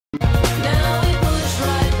Now we push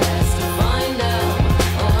right past to find out,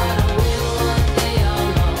 oh, how to win what they all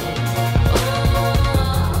know.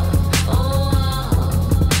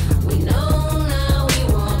 Oh, we know now we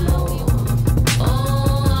want more.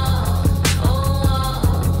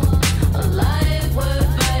 A life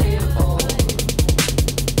worth fighting for.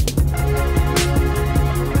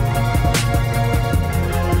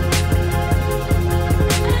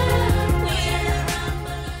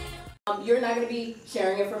 You're not going to be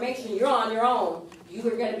sharing information. You're on your own. You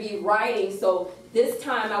are going to be writing. So this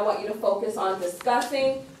time I want you to focus on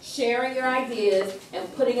discussing, sharing your ideas,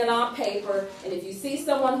 and putting it on paper. And if you see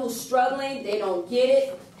someone who's struggling, they don't get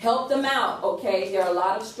it, help them out, okay? There are a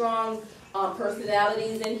lot of strong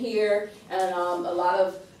personalities in here and a lot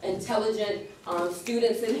of intelligent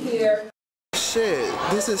students in here. Shit,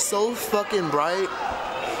 this is so fucking bright.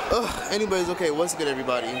 Ugh, anyways, okay, what's good,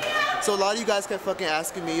 everybody? So a lot of you guys kept fucking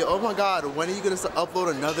asking me, oh my god, when are you gonna upload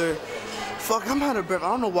another? Fuck, I'm out of breath. I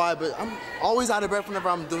don't know why, but I'm always out of breath whenever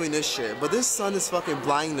I'm doing this shit. But this sun is fucking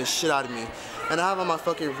blinding the shit out of me. And I have on my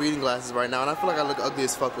fucking reading glasses right now, and I feel like I look ugly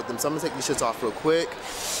as fuck with them. So I'm gonna take these shits off real quick.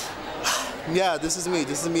 Yeah, this is me.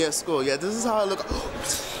 This is me at school. Yeah, this is how I look.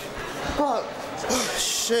 Fuck.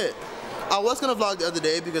 Shit. I was gonna vlog the other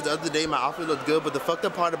day because the other day my outfit looked good, but the fucked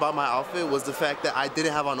up part about my outfit was the fact that I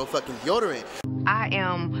didn't have on no fucking deodorant. I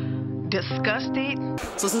am disgusted.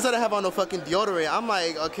 So since I didn't have on no fucking deodorant, I'm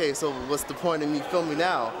like, okay, so what's the point of me filming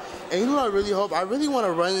now? And you know what I really hope? I really want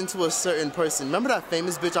to run into a certain person. Remember that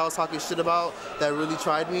famous bitch I was talking shit about that really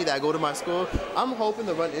tried me, that go to my school? I'm hoping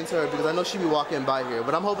to run into her because I know she be walking by here,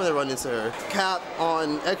 but I'm hoping to run into her. Cap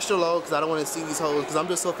on extra low because I don't want to see these hoes because I'm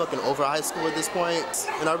just so fucking over high school at this point,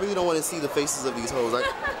 and I really don't want to see the faces of these hoes. Like,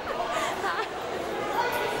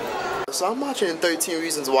 so I'm watching 13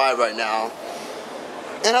 Reasons Why right now.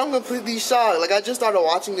 And I'm completely shocked. Like, I just started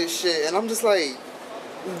watching this shit, and I'm just like,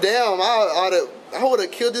 damn, I would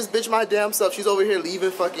have killed this bitch my damn self. She's over here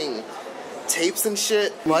leaving fucking tapes and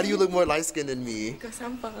shit. Why do you look more light-skinned than me? Because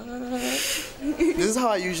I'm fine. This is how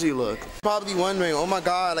I usually look. Probably wondering, oh my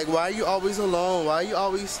god, like, why are you always alone? Why are you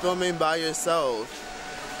always filming by yourself?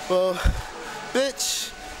 Well,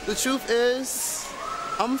 bitch, the truth is,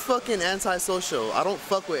 I'm fucking antisocial. I don't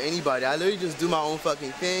fuck with anybody. I literally just do my own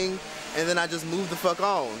fucking thing. And then I just move the fuck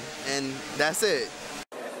on, and that's it.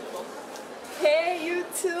 Hey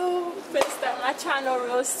YouTube, gonna start my channel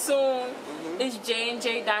real soon. It's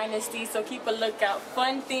J&J Dynasty, so keep a lookout.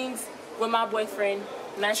 Fun things with my boyfriend.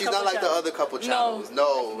 Nice. She's not like the other couple channels.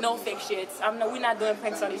 No fake shits. We're not doing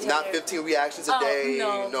pranks on each other. Not 15 reactions a day.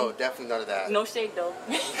 No, definitely none of that. No shade though.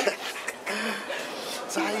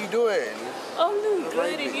 So how you doing? I'm doing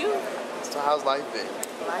good, and you? So how's life been?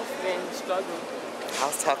 Life been struggling.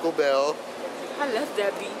 How's Taco Bell? I left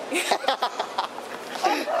that beat.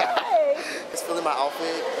 Just feeling my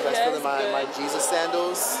outfit. Just feeling my Jesus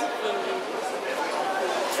sandals.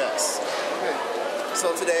 Yes. Okay.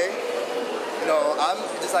 So today, you know, I'm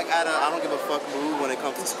just like at a I don't give a fuck mood when it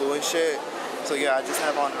comes to school and shit. So yeah, I just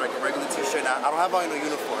have on like a regular t-shirt. I don't have on no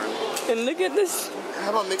uniform. And look at this. I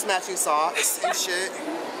have on mixed matching socks and shit.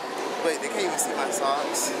 Wait, they can't even see my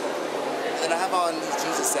socks. And I have on these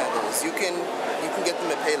Jesus sandals. You can get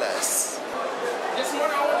them at Payless. This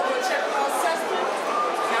morning I want to go check out assessment.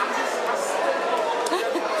 And I'm just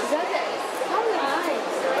how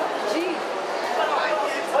nice. Gee.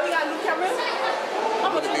 Oh, you got a new camera? I'm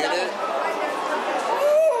Want to be in it?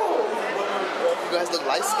 You guys look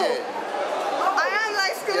light skinned. I am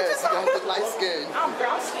light skinned. Yes, you guys look light skinned. I'm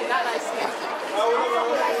brown skinned, not light skinned.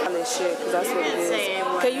 On this shit, because that's what it is.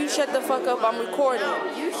 Can you shut the fuck up? I'm recording.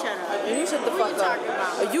 You shut up. You shut the fuck up.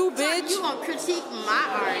 You bitch. You gonna critique my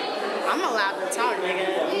art? I'm allowed to talk,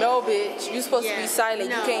 nigga. No, bitch. You supposed to be silent.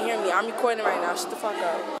 No. You can't hear me. I'm recording right now. Shut the fuck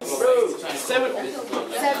up.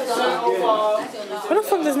 What the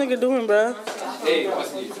fuck this nigga doing, bro? Hey,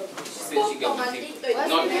 what's it? She said she got me paper.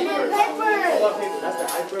 Not paper. That's the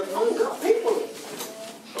paper.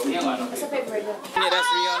 Yeah, that's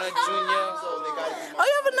Rihanna Jr. Oh,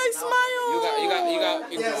 you have a nice smile. You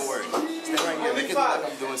don't worry. Stay right here. Make it look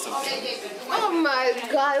like I'm doing something. Oh my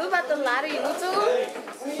god, we about to lie to you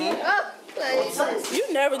too?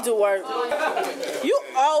 You never do work. You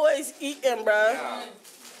always eating, bro.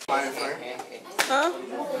 Fine, fine. Huh?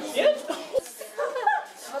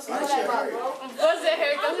 What's that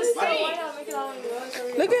hair? Go to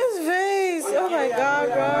sleep. Look at his face. Oh my god,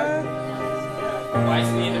 bro. Why is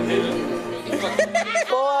he in the middle?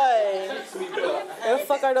 Boy. Where the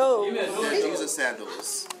fuck are those? Jesus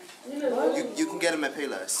sandals. You can get them at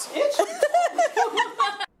Payless.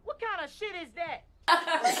 What kind of shit is that?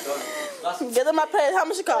 Get them my pay. How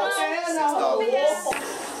much it cost? $6.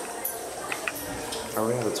 I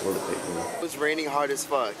already have a toilet paper. It's raining hard as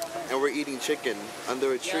fuck, and we're eating chicken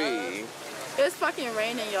under a tree. It's fucking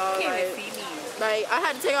raining, y'all. Like, I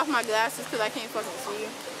had to take off my glasses because I can't fucking see.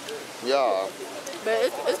 Yeah.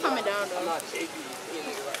 But it's coming down though.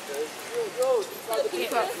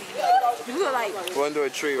 You look like We're under a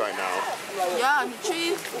tree right now. yeah, the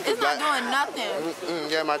tree. It's not doing nothing.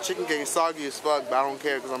 Yeah, my chicken getting soggy as fuck, but I don't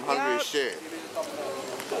care because I'm hungry as shit.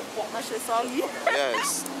 My shit soggy.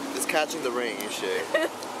 Yes, it's catching the rain and shit.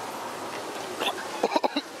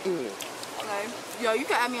 Okay. Yo, you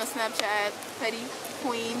can add me on Snapchat, Petty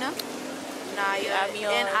Queen Naya,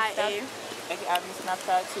 N-I-A. I can add me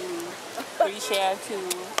Snapchat to Pretty Shan to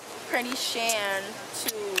Pretty Shan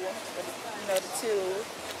to, you know, the two.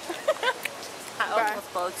 I almost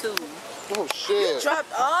spelled two. Oh shit.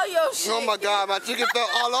 Dropped all your shit. Oh my god, my chicken fell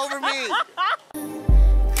all over me.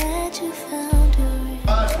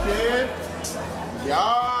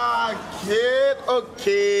 Yeah, kid.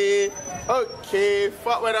 Okay. Okay.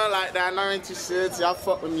 Fuck with her like that. 90 cents. Y'all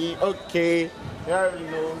fuck with me. Okay. You already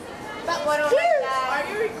know. Are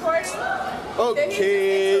you recording?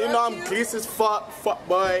 Okay. You know I'm greasy as fuck. Fuck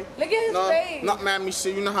boy. Look at his face. Not man me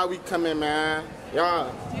shit. You know how we come in, man. Yeah.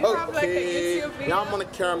 You have like a YouTube video? Yeah, I'm on the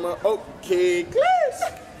camera. Okay. Grease.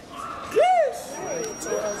 Grease.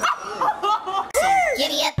 Give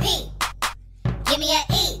me a P. Give me a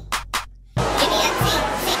E. Give me a T.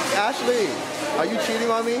 Ashley, are you cheating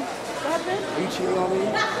on me? What happened? Are you cheating on me?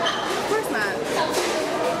 Of course not.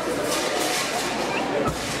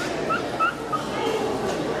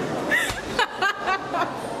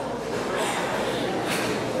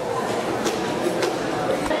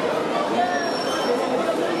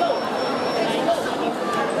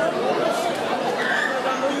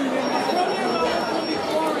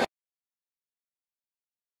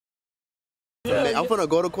 I'm gonna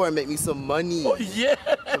go to court and make me some money. Oh yeah.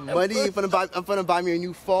 Some money. I'm gonna buy me a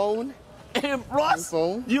new phone. And Ross,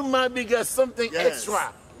 you might be get something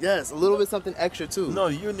extra. Yes, a little bit something extra too. No,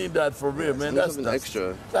 you need that for real, man. That's something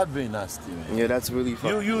extra. That's very nasty, man. Yeah, that's really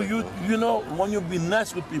fun. You know, when you be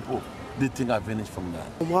nice with people, they think I finished from that.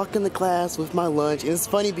 I'm walking to class with my lunch, and it's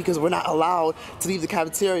funny because we're not allowed to leave the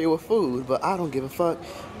cafeteria with food, but I don't give a fuck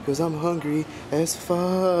because I'm hungry as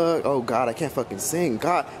fuck. Oh God, I can't fucking sing.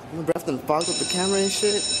 God, my breath done fogged up the camera and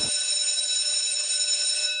shit.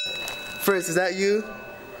 Fritz, is that you?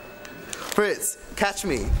 Fritz, catch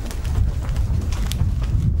me.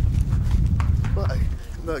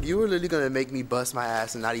 Look, you were literally gonna make me bust my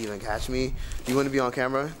ass and not even catch me. You wanna be on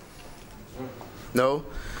camera? No?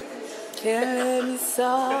 Carry me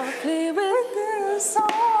softly with this song. I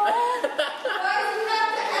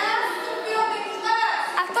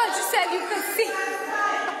thought you said you could see.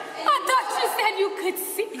 I thought you said you could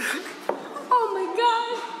see. Oh my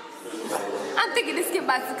God. I'm thinking this kid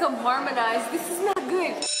about to come harmonize. This is not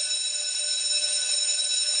good.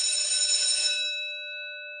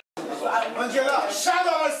 Angela, shut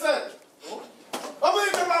up, I said! I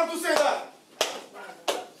believe you're allowed to say that!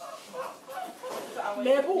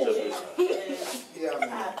 Yeah, I'm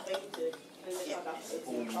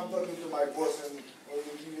talking to my boss and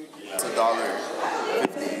it's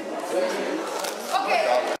 $1.50. Okay.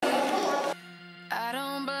 I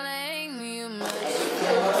don't blame you much.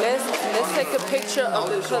 Let's take a picture of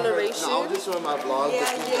the coloration. No, I'll just show my vlog. Yeah,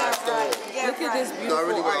 right. Look at this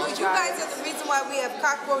beautiful art. You guys are the reason why we have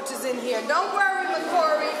cockroaches in here. Don't worry,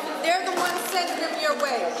 McCory. They're the ones sending them your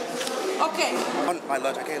way. Okay. On my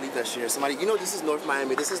lunch, I can't leave that shit. Somebody, you know this is North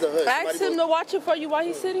Miami. This is the hood. Ask him to watch it for you while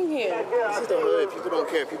he's sitting here. This is the hood. People don't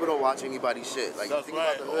care. People don't watch anybody's shit. Like, you think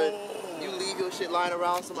about the hood, you leave your shit lying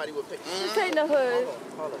around, somebody will pick. This ain't the hood.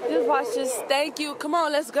 Just watch this. Thank you. Come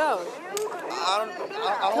on, let's go. I don't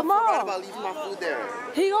feel right about leaving my food there.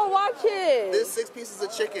 He gonna watch it. There's 6 pieces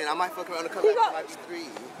of chicken. I might fuck around and come back. It might be 3.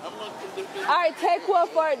 All right, take one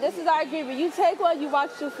for it. This is our agreement. You take one, you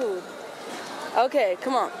watch your food. Okay,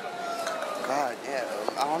 come on. God damn.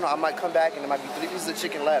 I don't know. I might come back and there might be 3 pieces of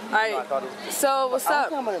chicken left. All right. So what's I don't up?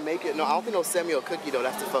 think I'm gonna make it. No, I don't think no send me a cookie though.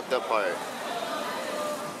 That's the fucked up part.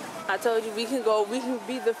 I told you we can go. We can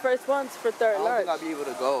be the first ones for third I don't lunch. think I'll be able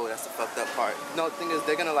to go. That's the fucked up part. No, the thing is,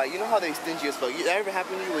 they're gonna like, you know how they stingy as fuck. That ever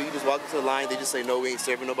happened to you where you just walk into the line, they just say no, we ain't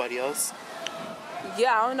serving nobody else?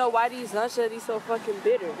 Yeah, I don't know why these lunch ladies so fucking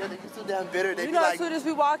bitter. Yeah, they get so damn bitter. They You be know, like, as soon as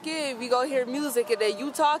we walk in, we go hear music and then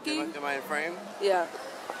you talking. am I in frame? Yeah.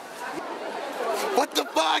 What the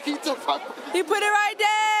fuck? He took my... He put it right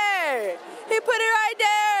there. He put it right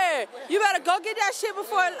there. You better go get that shit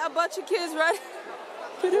before a bunch of kids run.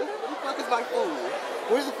 Where the fuck is my food?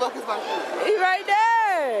 Where the fuck is my food? He right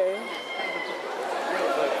there.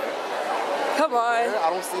 Come on. I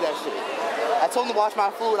don't see that shit. I told him to wash my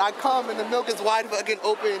food. I come and the milk is wide fucking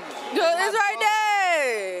open. Good, it's right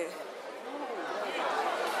there.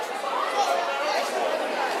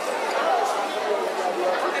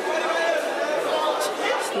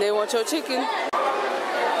 They want your chicken.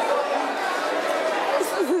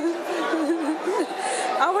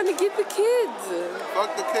 I want to get the kids.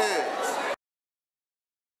 Fuck the kids.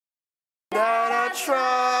 That I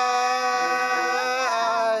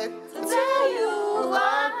tried to tell you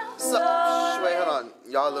I'm so. Wait, hold on.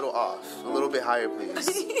 Y'all a little off. A little bit higher, please.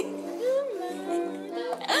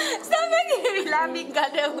 Stop making me laughing,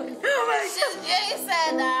 goddamn. Jay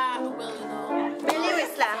said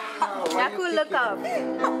I could look up.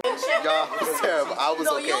 Y'all was terrible. I was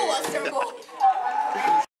okay. No, you was terrible.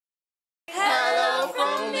 Hello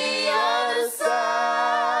from the other side.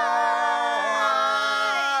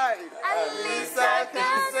 At least I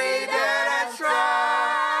can say that I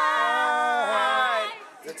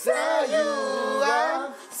tried to tell you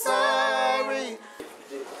I'm sorry.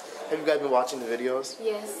 Have you guys been watching the videos?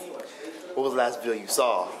 Yes. What was the last video you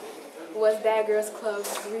saw? Was Bad Girls Club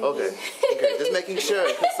 3? Okay, just making sure,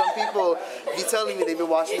 because some people be telling me they've been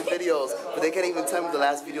watching the videos, but they can't even tell me the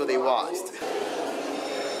last video they watched.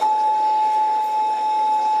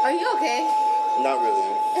 Are you okay? Not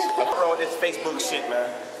really. What's wrong with this Facebook shit, man?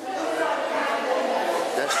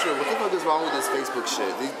 That's true. What the fuck is wrong with this Facebook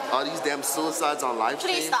shit? All these damn suicides on live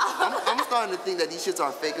stream? Please stop. I'm starting to think that these shits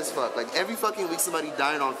are fake as fuck. Like every fucking week somebody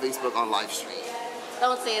dying on Facebook on live stream.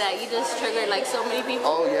 Don't say that. You just triggered like so many people.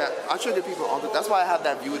 Oh yeah, I trigger people all the time. That's why I have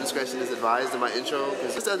that viewer discretion is advised in my intro.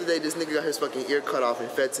 Because just the other day, this nigga got his fucking ear cut off and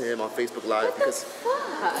fed to him on Facebook Live because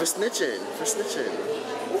for snitching.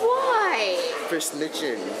 Why? For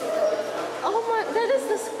snitching. Oh my, that is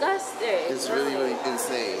disgusting. It's really, really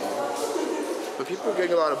insane. But people are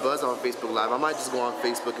getting a lot of buzz on Facebook Live. I might just go on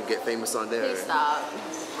Facebook and get famous on there. Please stop.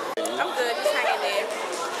 I'm good. Just hanging there.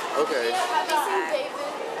 Okay. Have you seen David?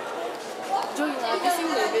 Julia, have you seen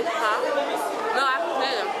David? Huh? No, I haven't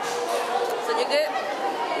met him. So you good?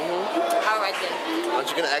 All right then. Aren't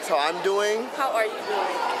you gonna ask how I'm doing? How are you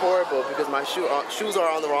doing? Horrible, because my shoes are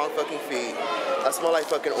on the wrong fucking feet. I smell like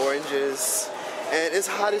fucking oranges. And it's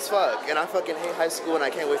hot as fuck. And I fucking hate high school and I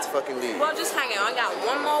can't wait to fucking leave. Well, just hang on. I got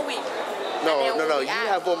one more week. No. You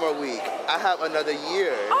have one more week. I have another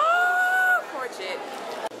year. Oh, poor shit.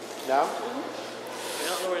 Now?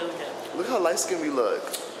 Look how light skinned we look.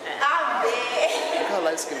 I'm dead. Look how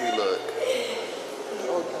light skinned we look.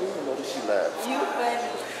 Oh, I didn't even notice she left. You funny.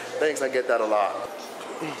 Thanks, I get that a lot.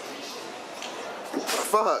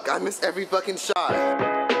 Fuck, I missed every fucking shot.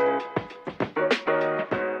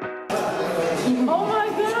 Oh my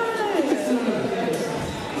god.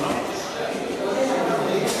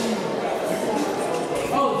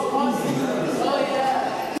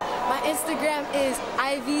 My Instagram is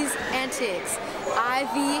Ivy's Antics.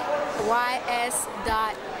 IVYS.antics.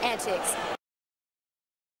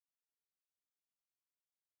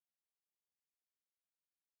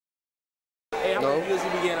 Hey, how many views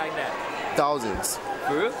did we get like that? Thousands.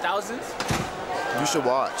 For real? Thousands? You should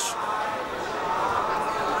watch.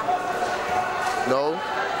 No?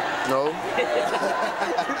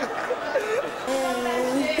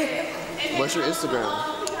 What's your Instagram?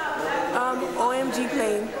 OMG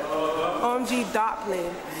plane.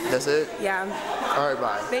 OMG.plane. That's it? Yeah. Alright,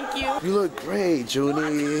 bye. Thank you. You look great,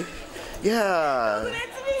 Junie. Yeah.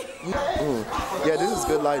 Yeah, this is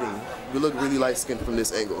good lighting. You look really light skinned from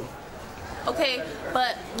this angle. Okay,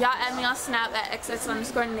 but y'all add me on Snap at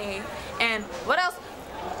XX_NE. And what else?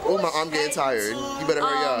 Oh, my arm's getting tired. You better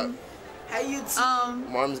hurry up. How you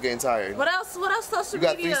My arm's getting tired. What else? What else social You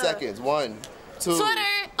got media? 3 seconds. 1, 2. Twitter.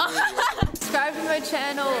 Subscribe to my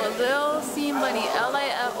channel, Lil Scene Bunny,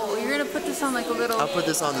 LIFO. You're gonna put this on like a little. I'll put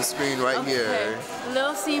this on the screen right here.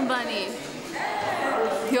 Lil Scene Bunny.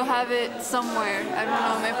 You'll have it somewhere. I don't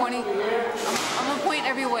know. Am I pointing? I'm gonna point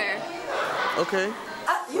everywhere. Okay.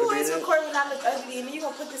 You always record when I look ugly, and then you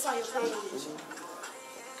gonna put this on your page.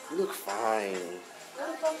 You look fine.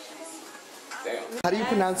 How do you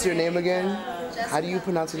pronounce your name again? How do you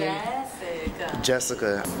pronounce your name?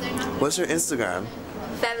 Jessica. What's your Instagram?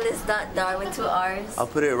 Fabulous.Darwin, 2 R's. I'll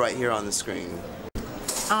put it right here on the screen.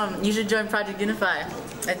 You should join Project Unify.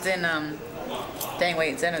 It's in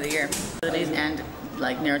it's end of the year. And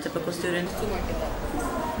like neurotypical students.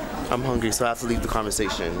 I'm hungry, so I have to leave the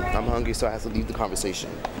conversation.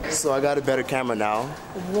 So I got a better camera now.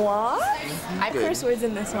 What? I Good. curse words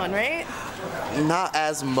in this one, right? Not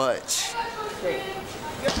as much.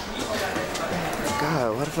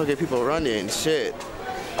 God, why the fuck are people running? Shit.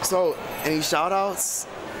 So, any shout outs?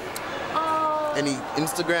 Any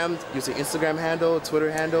Instagram? Use your Instagram handle, Twitter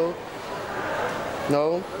handle?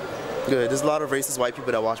 No? Good. There's a lot of racist white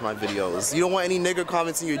people that watch my videos. You don't want any nigger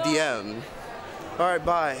comments in your DM. Alright,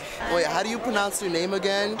 bye. Wait, how do you pronounce your name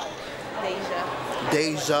again?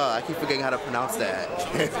 Deja. I keep forgetting how to pronounce that.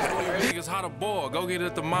 Niggas how to boil. Go get a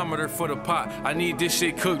thermometer for the pot. I need this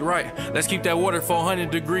shit cooked right. Let's keep that water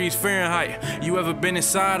 400 degrees Fahrenheit. You ever been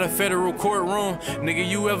inside a federal courtroom? Nigga,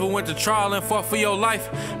 you ever went to trial and fought for your life?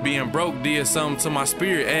 Being broke did something to my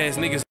spirit ass niggas.